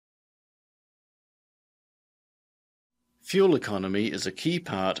Fuel economy is a key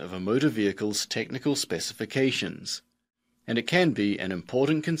part of a motor vehicle's technical specifications, and it can be an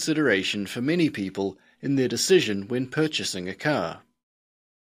important consideration for many people in their decision when purchasing a car.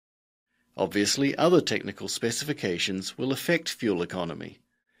 Obviously, other technical specifications will affect fuel economy,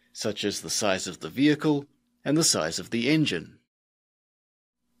 such as the size of the vehicle and the size of the engine.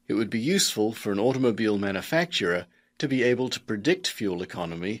 It would be useful for an automobile manufacturer to be able to predict fuel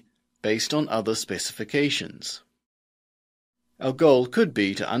economy based on other specifications. Our goal could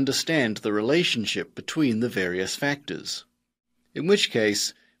be to understand the relationship between the various factors, in which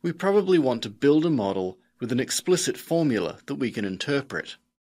case we probably want to build a model with an explicit formula that we can interpret.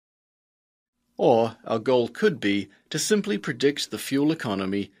 Or our goal could be to simply predict the fuel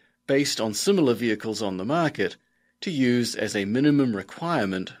economy based on similar vehicles on the market to use as a minimum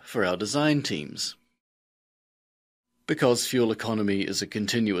requirement for our design teams. Because fuel economy is a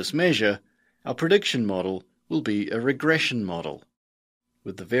continuous measure, our prediction model will be a regression model,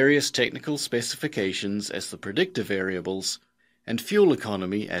 with the various technical specifications as the predictor variables and fuel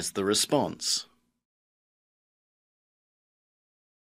economy as the response.